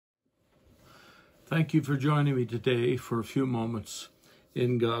Thank you for joining me today for a few moments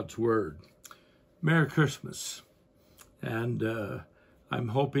in God's Word. Merry Christmas. And I'm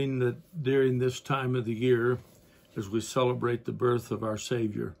hoping that during this time of the year, as we celebrate the birth of our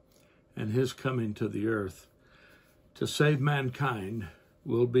Savior and His coming to the earth to save mankind,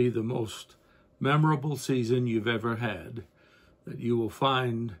 will be the most memorable season you've ever had, that you will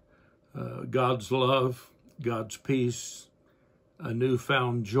find God's love, God's peace, a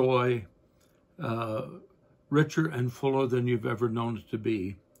newfound joy, richer and fuller than you've ever known it to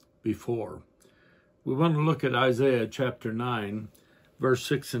be before. We want to look at Isaiah chapter 9, verse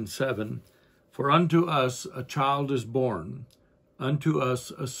 6 and 7. For unto us a child is born, unto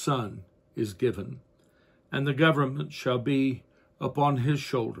us a son is given, and the government shall be upon his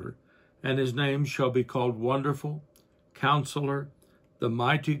shoulder, and his name shall be called Wonderful, Counselor, the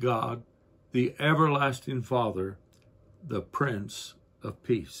Mighty God, the Everlasting Father, the Prince of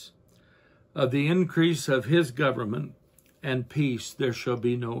Peace. Of the increase of his government and peace there shall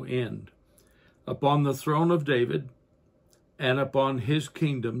be no end, upon the throne of David and upon his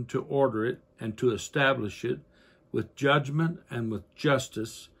kingdom, to order it and to establish it with judgment and with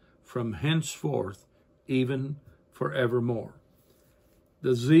justice from henceforth, even forevermore.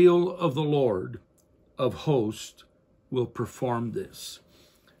 The zeal of the Lord of hosts will perform this.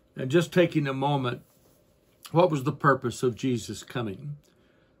 And just taking a moment, what was the purpose of Jesus coming?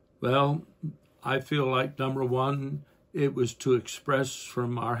 Well, I feel like, number one, it was to express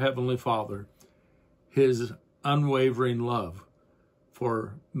from our Heavenly Father His unwavering love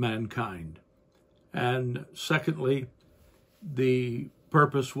for mankind. And secondly, the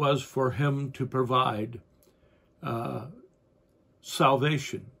purpose was for Him to provide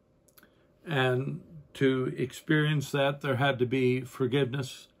salvation. And to experience that, there had to be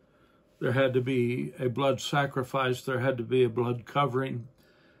forgiveness. There had to be a blood sacrifice. There had to be a blood covering.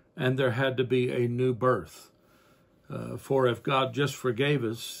 And there had to be a new birth. For if God just forgave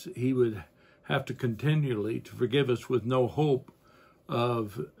us, He would have to continually to forgive us with no hope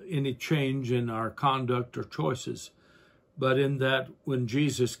of any change in our conduct or choices. But in that, when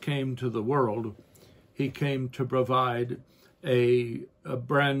Jesus came to the world, He came to provide a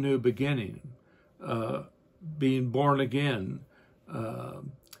brand new beginning, being born again.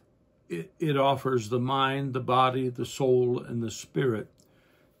 It offers the mind, the body, the soul, and the spirit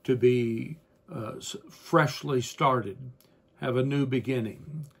to be freshly started, have a new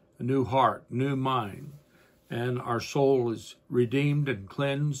beginning, a new heart, new mind, and our soul is redeemed and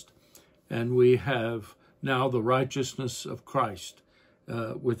cleansed, and we have now the righteousness of Christ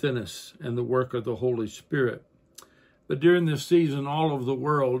within us and the work of the Holy Spirit. But during this season, all over the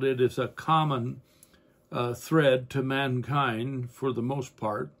world, it is a common thread to mankind, for the most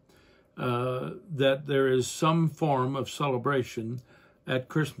part, that there is some form of celebration at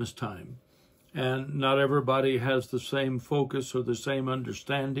Christmas time. And not everybody has the same focus or the same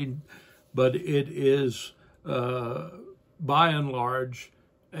understanding, but it is, by and large,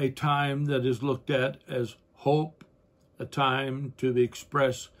 a time that is looked at as hope, a time to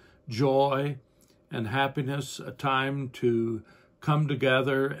express joy and happiness, a time to come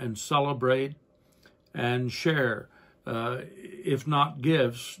together and celebrate and share, if not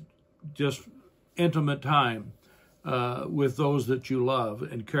gifts, just intimate time with those that you love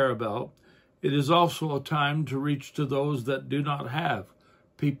and care about. It is also a time to reach to those that do not have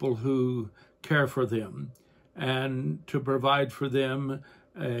people who care for them, and to provide for them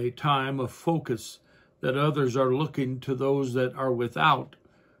a time of focus that others are looking to those that are without,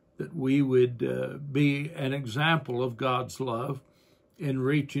 that we would be an example of God's love in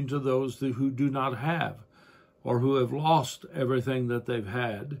reaching to those who do not have or who have lost everything that they've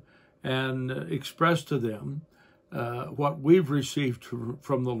had, and express to them what we've received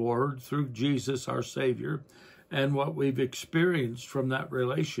from the Lord through Jesus, our Savior, and what we've experienced from that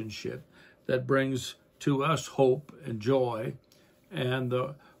relationship that brings to us hope and joy and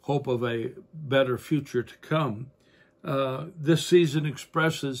the hope of a better future to come. This season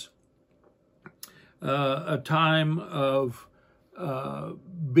expresses a time of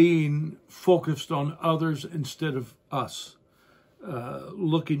being focused on others instead of us.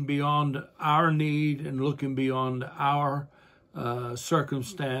 Looking beyond our need and looking beyond our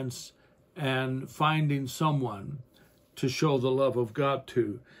circumstance, and finding someone to show the love of God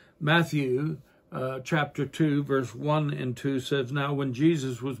to. Matthew chapter 2, verse 1 and 2 says, Now when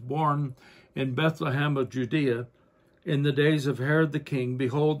Jesus was born in Bethlehem of Judea, in the days of Herod the king,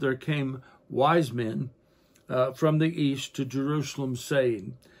 behold, there came wise men from the east to Jerusalem,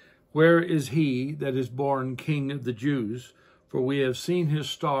 saying, Where is he that is born King of the Jews? For we have seen his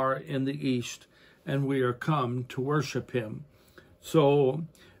star in the east, and we are come to worship him. So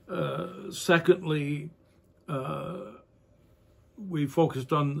Secondly, we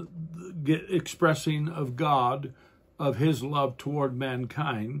focused on the expressing of God, of his love toward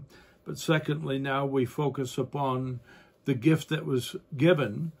mankind. But secondly, now we focus upon the gift that was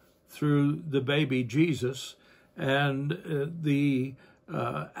given through the baby Jesus, and the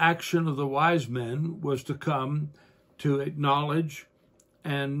action of the wise men was to come to acknowledge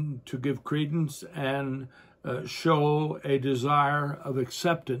and to give credence and show a desire of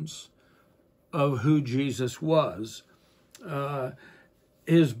acceptance of who Jesus was.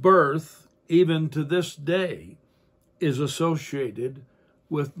 His birth, even to this day, is associated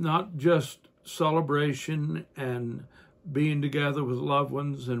with not just celebration and being together with loved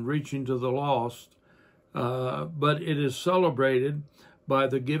ones and reaching to the lost, but it is celebrated by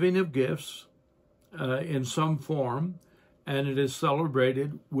the giving of gifts in some form, and it is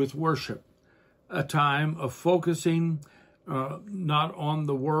celebrated with worship, a time of focusing not on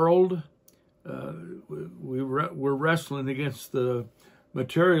the world. We're wrestling against the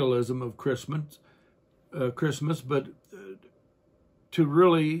materialism of Christmas, but to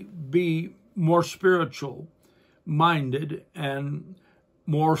really be more spiritual minded and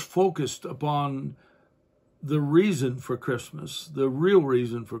more focused upon the reason for Christmas. The real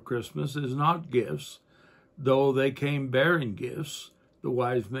reason for Christmas is not gifts, though they came bearing gifts, the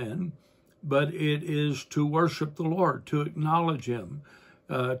wise men, but it is to worship the Lord, to acknowledge him,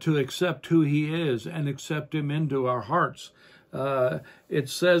 to accept who he is and accept him into our hearts. It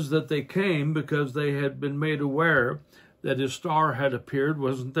says that they came because they had been made aware that his star had appeared,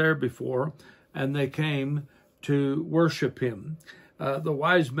 wasn't there before, and they came to worship him. The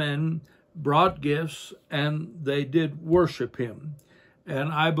wise men brought gifts and they did worship him.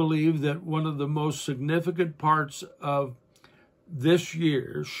 And I believe that one of the most significant parts of this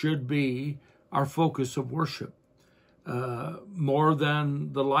year should be our focus of worship. More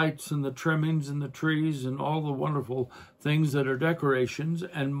than the lights and the trimmings and the trees and all the wonderful things that are decorations,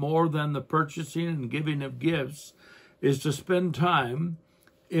 and more than the purchasing and giving of gifts, is to spend time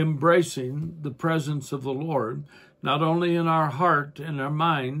embracing the presence of the Lord, not only in our heart and our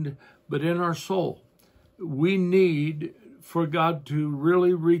mind, but in our soul. We need for God to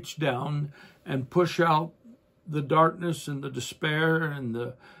really reach down and push out the darkness and the despair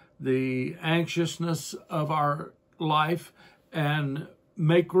and the anxiousness of our life and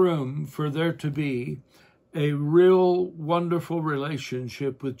make room for there to be a real wonderful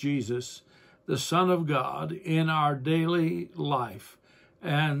relationship with Jesus, the Son of God, in our daily life,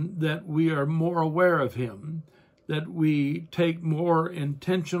 and that we are more aware of him, that we take more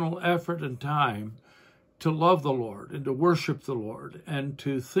intentional effort and time to love the Lord and to worship the Lord and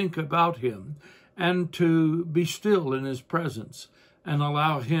to think about him and to be still in his presence and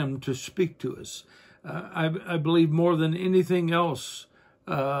allow him to speak to us. I believe more than anything else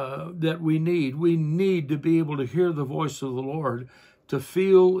that we need to be able to hear the voice of the Lord, to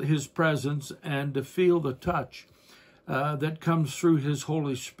feel his presence and to feel the touch that comes through his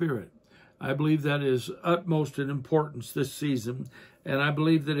Holy Spirit. I believe that is utmost in importance this season, and I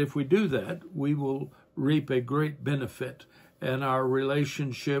believe that if we do that, we will reap a great benefit, and our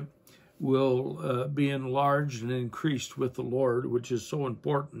relationship will be enlarged and increased with the Lord, which is so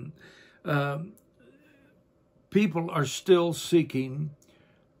important. People are still seeking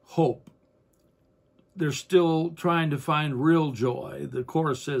hope. They're still trying to find real joy. The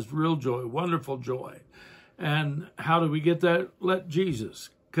chorus says real joy, wonderful joy. And how do we get that? Let Jesus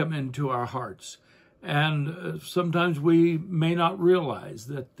come into our hearts. And sometimes we may not realize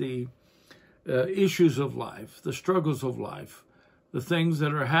that the issues of life, the struggles of life, the things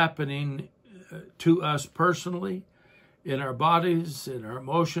that are happening to us personally, in our bodies, in our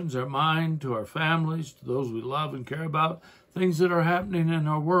emotions, our mind, to our families, to those we love and care about, things that are happening in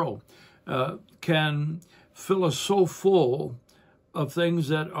our world can fill us so full of things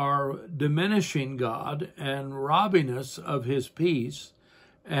that are diminishing God and robbing us of his peace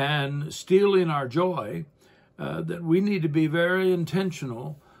and stealing our joy, that we need to be very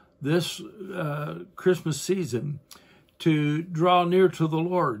intentional this Christmas season to draw near to the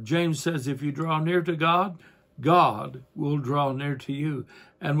Lord. James says, if you draw near to God, God will draw near to you.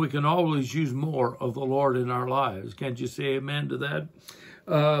 And we can always use more of the Lord in our lives. Can't you say amen to that?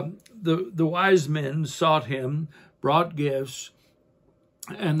 The wise men sought him, brought gifts,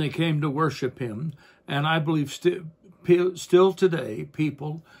 and they came to worship him. And I believe still today,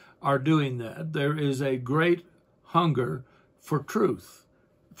 people are doing that. There is a great hunger for truth,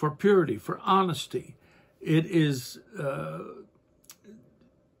 for purity, for honesty. It is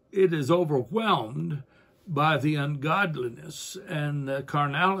overwhelmed by the ungodliness and the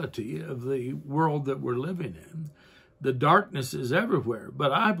carnality of the world that we're living in. the darkness is everywhere.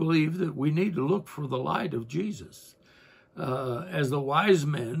 But I believe that we need to look for the light of Jesus. As the wise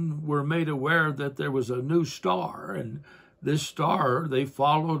men were made aware that there was a new star, and this star they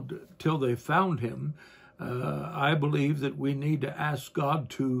followed till they found him, I believe that we need to ask God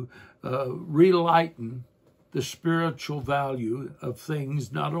to relighten the spiritual value of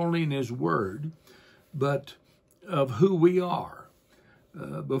things, not only in his word, but of who we are.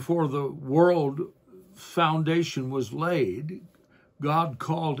 Before the world foundation was laid, God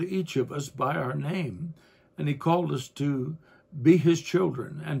called each of us by our name, and he called us to be his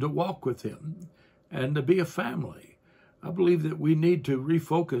children and to walk with him and to be a family. I believe that we need to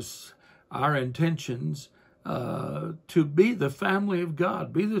refocus our intentions to be the family of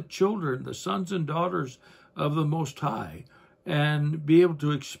God, be the children, the sons and daughters of the Most High, and be able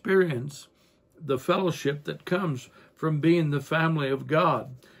to experience the fellowship that comes from being the family of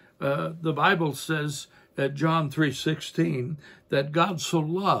God. The Bible says at John 3:16 that God so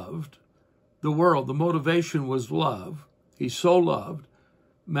loved the world. The motivation was love. He so loved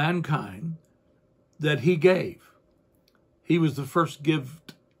mankind that he gave. He was the first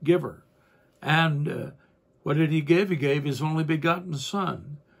giver. And what did he give? He gave his only begotten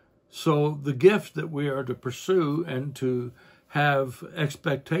Son. So the gift that we are to pursue and to have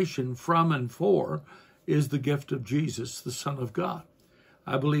expectation from and for is the gift of Jesus, the Son of God.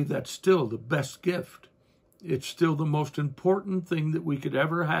 I believe that's still the best gift. It's still the most important thing that we could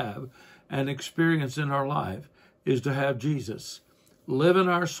ever have and experience in our life is to have Jesus live in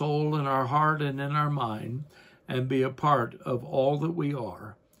our soul, in our heart, and in our mind, and be a part of all that we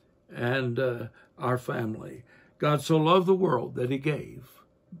are and our family. God so loved the world that he gave.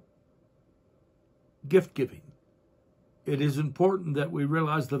 Gift giving. It is important that we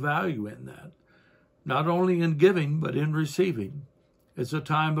realize the value in that, not only in giving, but in receiving. It's a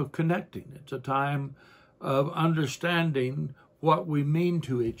time of connecting. It's a time of understanding what we mean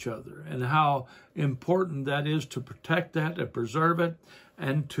to each other and how important that is to protect that and preserve it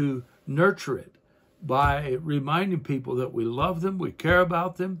and to nurture it by reminding people that we love them, we care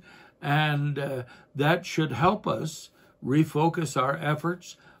about them, and that should help us refocus our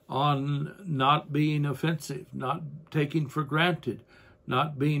efforts on not being offensive, not taking for granted,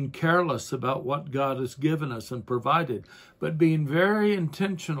 not being careless about what God has given us and provided, but being very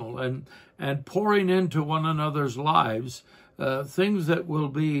intentional and pouring into one another's lives things that will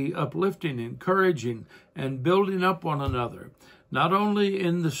be uplifting, encouraging, and building up one another, not only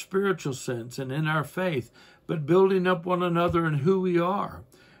in the spiritual sense and in our faith, but building up one another in who we are.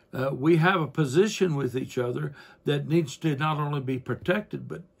 We have a position with each other that needs to not only be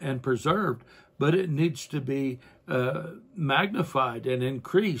protected and preserved, but it needs to be magnified and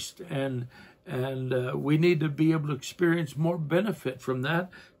increased, and we need to be able to experience more benefit from that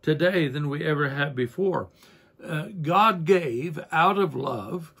today than we ever have before. God gave out of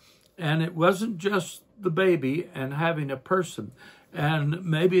love, and it wasn't just the baby and having a person. And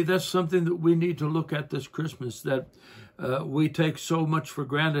maybe that's something that we need to look at this Christmas, that we take so much for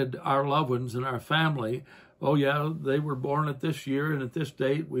granted, our loved ones and our family. Oh yeah, they were born at this year and at this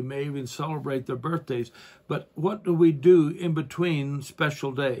date. We may even celebrate their birthdays. But what do we do in between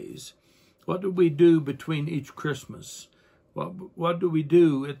special days? What do we do between each Christmas? What do we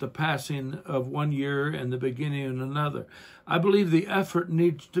do at the passing of one year and the beginning of another? I believe the effort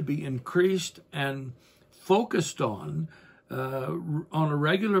needs to be increased and focused on a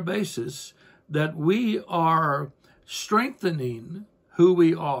regular basis, that we are strengthening who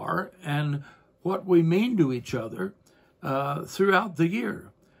we are and what we mean to each other throughout the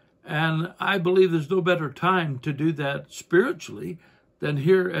year. And I believe there's no better time to do that spiritually than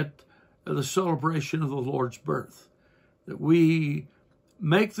here at the celebration of the Lord's birth. That we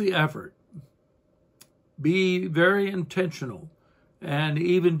make the effort, be very intentional and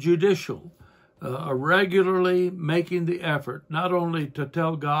even judicial, regularly making the effort, not only to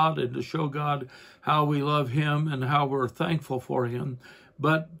tell God and to show God how we love him and how we're thankful for him,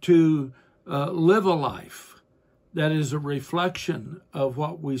 but to live a life that is a reflection of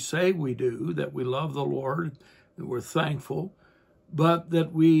what we say we do, that we love the Lord, that we're thankful, but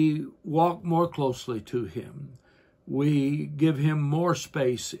that we walk more closely to him. We give him more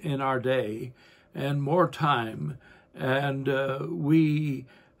space in our day and more time, and we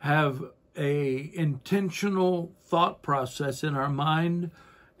have a intentional thought process in our mind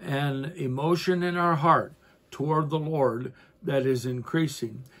and emotion in our heart toward the Lord that is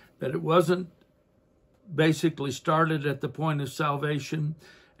increasing. That it wasn't basically started at the point of salvation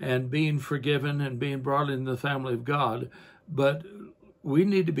and being forgiven and being brought into the family of God, but we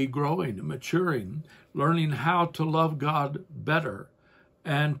need to be growing and maturing, learning how to love God better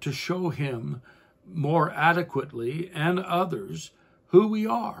and to show him more adequately, and others, who we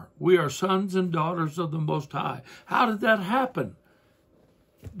are. We are sons and daughters of the Most High. How did that happen?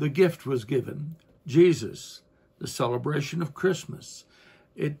 The gift was given, Jesus, the celebration of Christmas.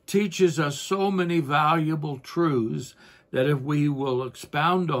 It teaches us so many valuable truths that if we will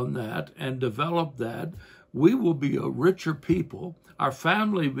expound on that and develop that, we will be a richer people. Our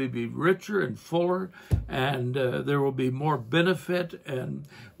family will be richer and fuller, and there will be more benefit, and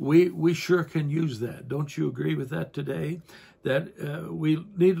we sure can use that. Don't you agree with that today? That we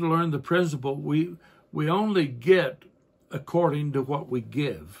need to learn the principle. We only get according to what we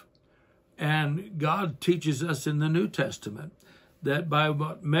give. And God teaches us in the New Testament that by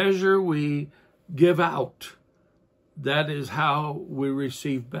what measure we give out, that is how we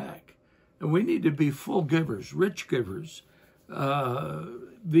receive back. And we need to be full givers, rich givers.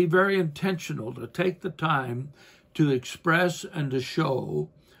 Be very intentional to take the time to express and to show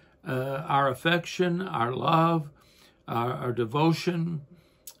our affection, our love, our devotion,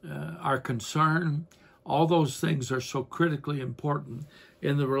 our concern. All those things are so critically important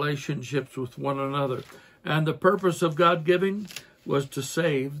in the relationships with one another. And the purpose of God giving was to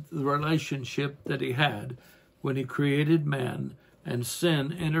save the relationship that he had when he created man, and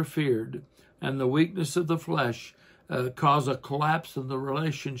sin interfered, and the weakness of the flesh caused a collapse in the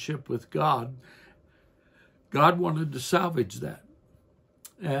relationship with God. God wanted to salvage that.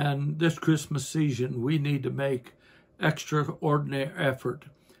 And this Christmas season, we need to make extraordinary effort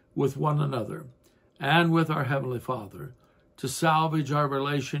with one another and with our Heavenly Father to salvage our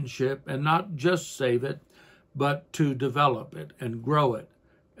relationship, and not just save it, but to develop it and grow it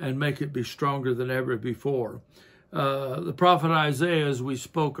and make it be stronger than ever before. The prophet Isaiah, as we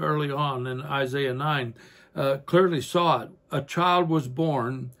spoke early on in Isaiah 9, clearly saw it. A child was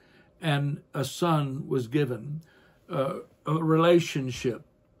born and a son was given. A relationship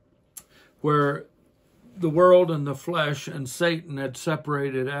where the world and the flesh and Satan had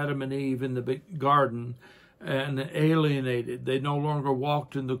separated Adam and Eve in the garden and alienated. They no longer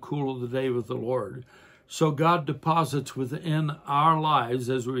walked in the cool of the day with the Lord. So God deposits within our lives,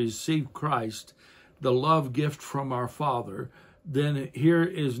 as we receive Christ, the love gift from our Father. Then here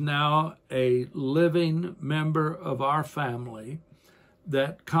is now a living member of our family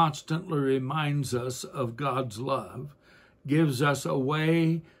that constantly reminds us of God's love, gives us a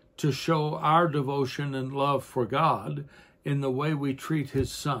way to show our devotion and love for God in the way we treat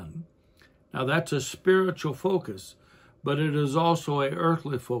his Son. Now that's a spiritual focus, but it is also an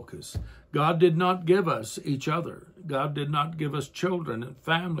earthly focus. God did not give us each other. God did not give us children and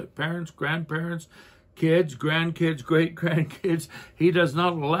family, parents, grandparents, kids, grandkids, great-grandkids. He does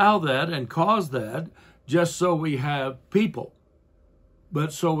not allow that and cause that just so we have people,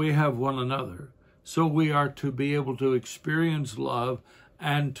 but so we have one another. So we are to be able to experience love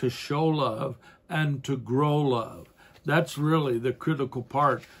and to show love and to grow love. That's really the critical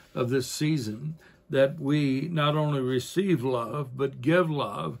part of this season, that we not only receive love, but give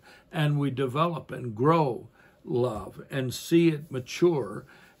love, and we develop and grow love and see it mature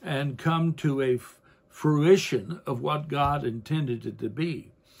and come to a fruition of what God intended it to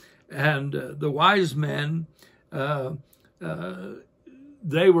be. And the wise men,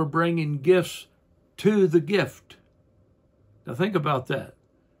 they were bringing gifts to the gift. Now think about that.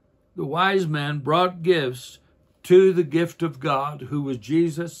 The wise men brought gifts to the gift of God, who was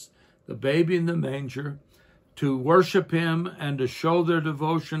Jesus, the baby in the manger, to worship him and to show their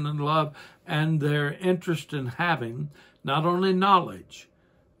devotion and love and their interest in having not only knowledge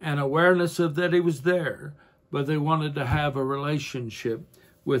and awareness of that he was there, but they wanted to have a relationship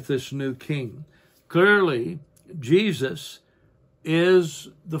with this new king. Clearly, Jesus is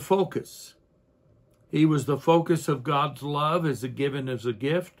the focus. He was the focus of God's love as given as a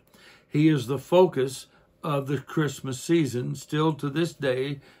gift. He is the focus of the Christmas season, still to this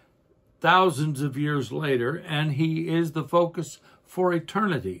day, thousands of years later, and he is the focus for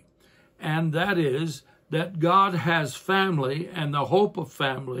eternity. And that is that God has family and the hope of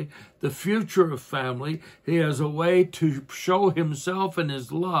family, the future of family. He has a way to show himself and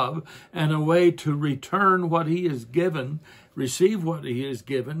his love, and a way to return what he has given, receive what he has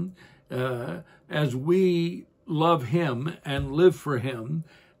given, as we love him and live for him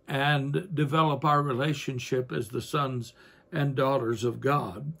and develop our relationship as the sons and daughters of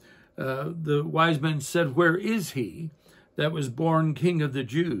God. The wise men said, "Where is he that was born King of the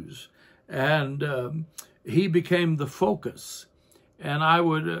Jews?" And he became the focus. And I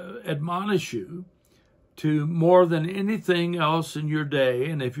would admonish you to, more than anything else in your day,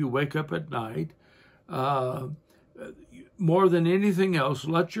 and if you wake up at night, more than anything else,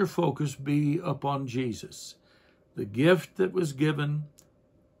 let your focus be upon Jesus, the gift that was given,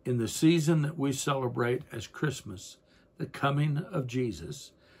 in the season that we celebrate as Christmas, the coming of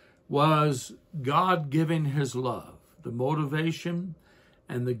Jesus, was God giving his love. The motivation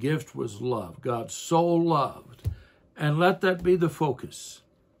and the gift was love. God so loved. And let that be the focus.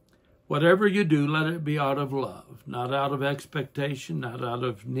 Whatever you do, let it be out of love, not out of expectation, not out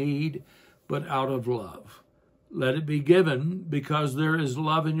of need, but out of love. Let it be given because there is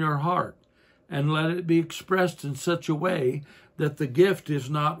love in your heart. And let it be expressed in such a way that the gift is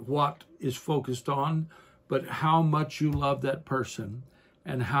not what is focused on, but how much you love that person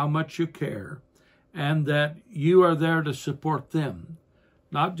and how much you care, and that you are there to support them,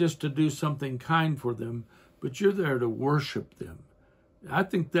 not just to do something kind for them, but you're there to worship them. I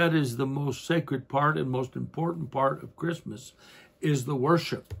think that is the most sacred part and most important part of Christmas, is the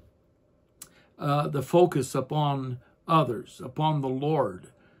worship, the focus upon others, upon the Lord,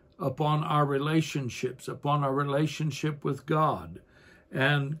 upon our relationships, upon our relationship with God.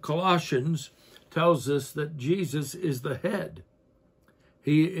 And Colossians tells us that Jesus is the head.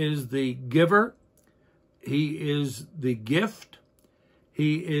 He is the giver. He is the gift.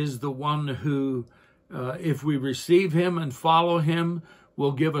 He is the one who, if we receive him and follow him,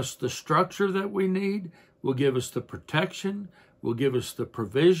 will give us the structure that we need, will give us the protection, will give us the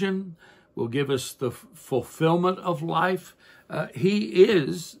provision, will give us the fulfillment of life. He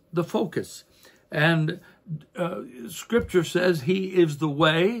is the focus. And Scripture says he is the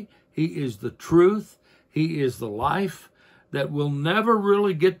way, he is the truth, he is the life, that we'll never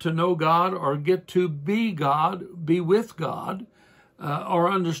really get to know God or get to be God, be with God, or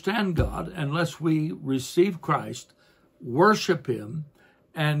understand God unless we receive Christ, worship him,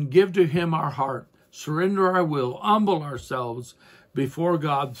 and give to him our heart, surrender our will, humble ourselves before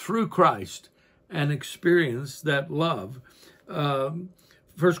God through Christ, and experience that love. 1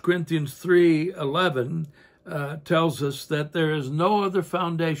 Corinthians 3:11 tells us that there is no other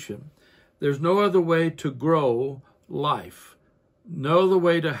foundation. There's no other way to grow life, no other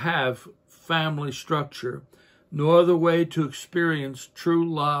way to have family structure, no other way to experience true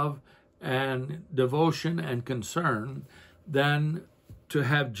love and devotion and concern than to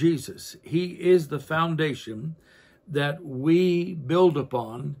have Jesus. He is the foundation that we build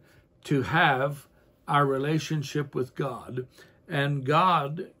upon to have our relationship with God. And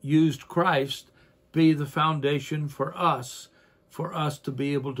God used Christ be the foundation for us to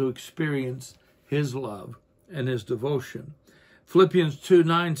be able to experience his love and his devotion. Philippians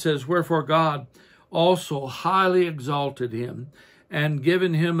 2:9 says, "Wherefore God also highly exalted him and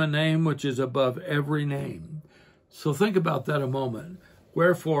given him a name which is above every name." So think about that a moment.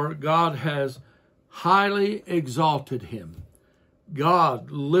 Wherefore God has highly exalted him.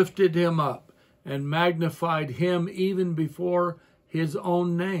 God lifted him up and magnified him even before his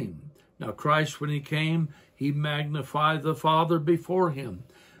own name. Now Christ, when he came, he magnified the Father before him.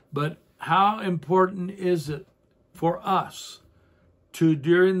 But how important is it for us to,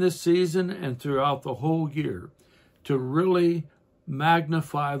 during this season and throughout the whole year, to really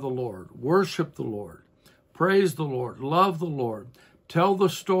magnify the Lord, worship the Lord, praise the Lord, love the Lord, tell the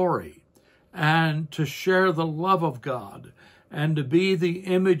story, and to share the love of God, and to be the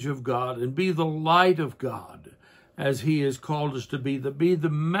image of God and be the light of God as he has called us to be the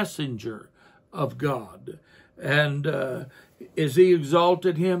messenger of God. And as he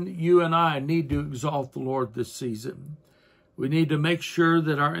exalted him, you and I need to exalt the Lord this season. We need to make sure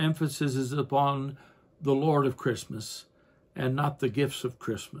that our emphasis is upon the Lord of Christmas and not the gifts of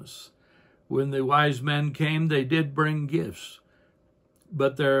Christmas. When the wise men came, they did bring gifts,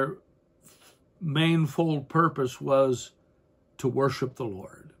 but their mainfold purpose was to worship the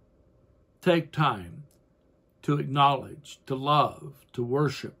Lord. Take time to acknowledge, to love, to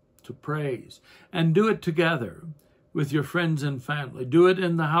worship, to praise, and do it together with your friends and family. Do it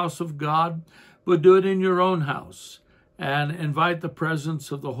in the house of God, but do it in your own house, and invite the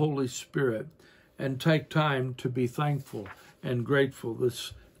presence of the Holy Spirit, and take time to be thankful and grateful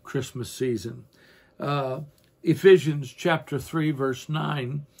this Christmas season. Ephesians chapter 3, verse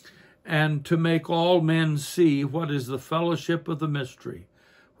 9, "And to make all men see what is the fellowship of the mystery,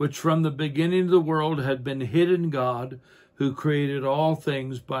 which from the beginning of the world had been hid in God, who created all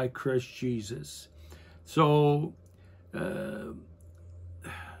things by Christ Jesus." So the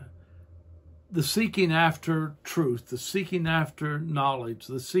seeking after truth, the seeking after knowledge,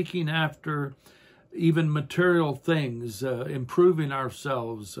 the seeking after even material things, improving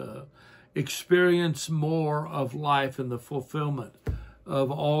ourselves, experience more of life and the fulfillment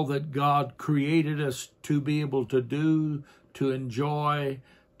of all that God created us to be able to do, to enjoy,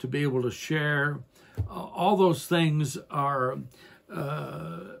 to be able to share. All those things are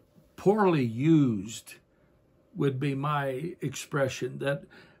poorly used, would be my expression, that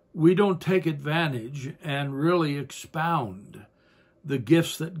we don't take advantage and really expound the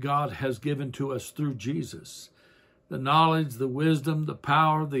gifts that God has given to us through Jesus. The knowledge, the wisdom, the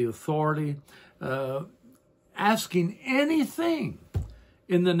power, the authority, asking anything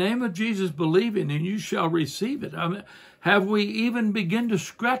in the name of Jesus, believing, and you shall receive it. I mean, have we even begun to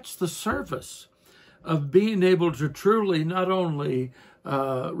scratch the surface of being able to truly not only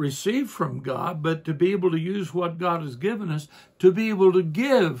receive from God, but to be able to use what God has given us to be able to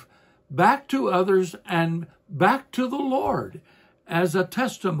give back to others and back to the Lord as a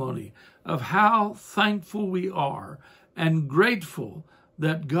testimony of how thankful we are and grateful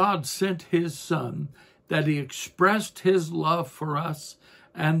that God sent his Son, that he expressed his love for us,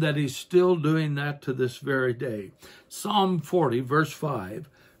 and that he's still doing that to this very day. Psalm 40, verse 5,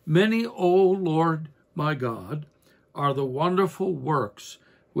 many, O Lord my God, are the wonderful works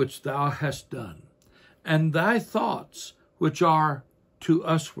which thou hast done, and thy thoughts which are to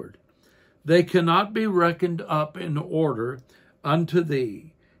usward. They cannot be reckoned up in order unto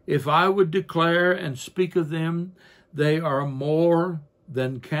thee. If I would declare and speak of them, they are more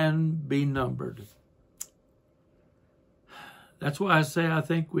than can be numbered. That's why I say I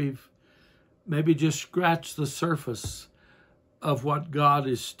think we've maybe just scratched the surface of what God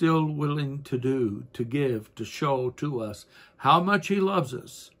is still willing to do, to give, to show to us how much he loves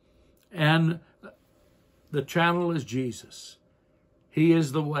us. And the channel is Jesus. He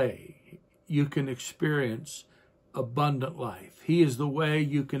is the way you can experience abundant life. He is the way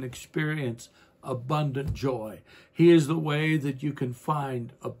you can experience abundant joy. He is the way that you can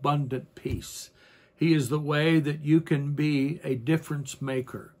find abundant peace. He is the way that you can be a difference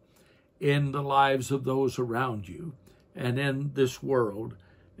maker in the lives of those around you and in this world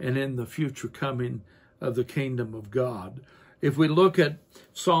and in the future coming of the kingdom of God. If we look at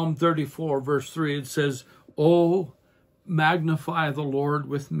Psalm 34, verse 3, it says, "Oh, magnify the Lord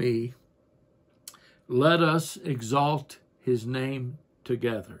with me. Let us exalt his name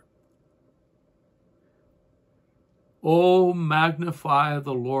together." Oh, magnify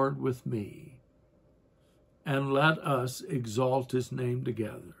the Lord with me, and let us exalt his name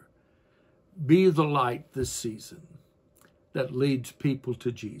together. Be the light this season that leads people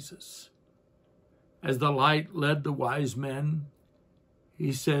to Jesus. As the light led the wise men,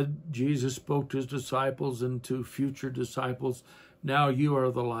 he said, Jesus spoke to his disciples and to future disciples, now you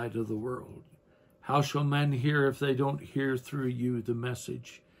are the light of the world. How shall men hear if they don't hear through you the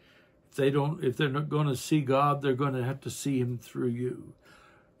message? If they're not going to see God, they're going to have to see him through you.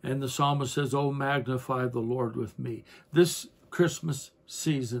 And the psalmist says, oh, magnify the Lord with me. This Christmas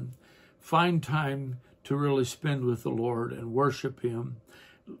season, find time to really spend with the Lord and worship him.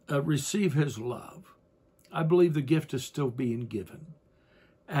 Receive his love. I believe the gift is still being given.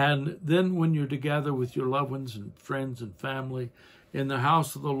 And then when you're together with your loved ones and friends and family in the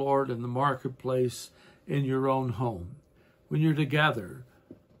house of the Lord, in the marketplace, in your own home, when you're together,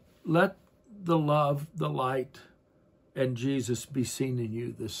 let the love, the light, and Jesus be seen in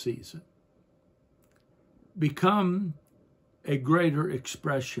you this season. Become a greater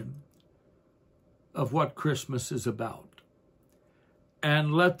expression of what Christmas is about.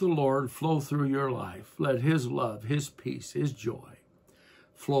 And let the Lord flow through your life. Let his love, his peace, his joy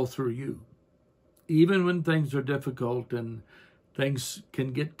flow through you. Even when things are difficult and things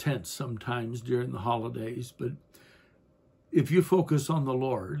can get tense sometimes during the holidays, but if you focus on the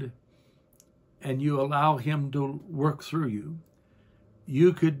Lord and you allow him to work through you,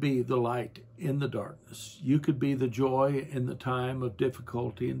 you could be the light in the darkness. You could be the joy in the time of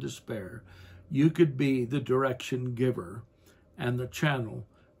difficulty and despair. You could be the direction giver and the channel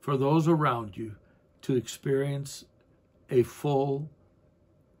for those around you to experience a full,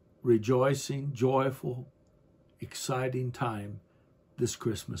 rejoicing, joyful, exciting time this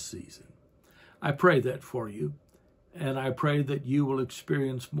Christmas season. I pray that for you, and I pray that you will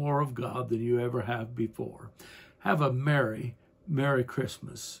experience more of God than you ever have before. Have a merry, merry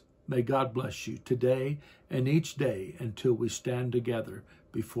Christmas. May God bless you today and each day until we stand together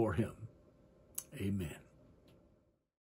before him. Amen.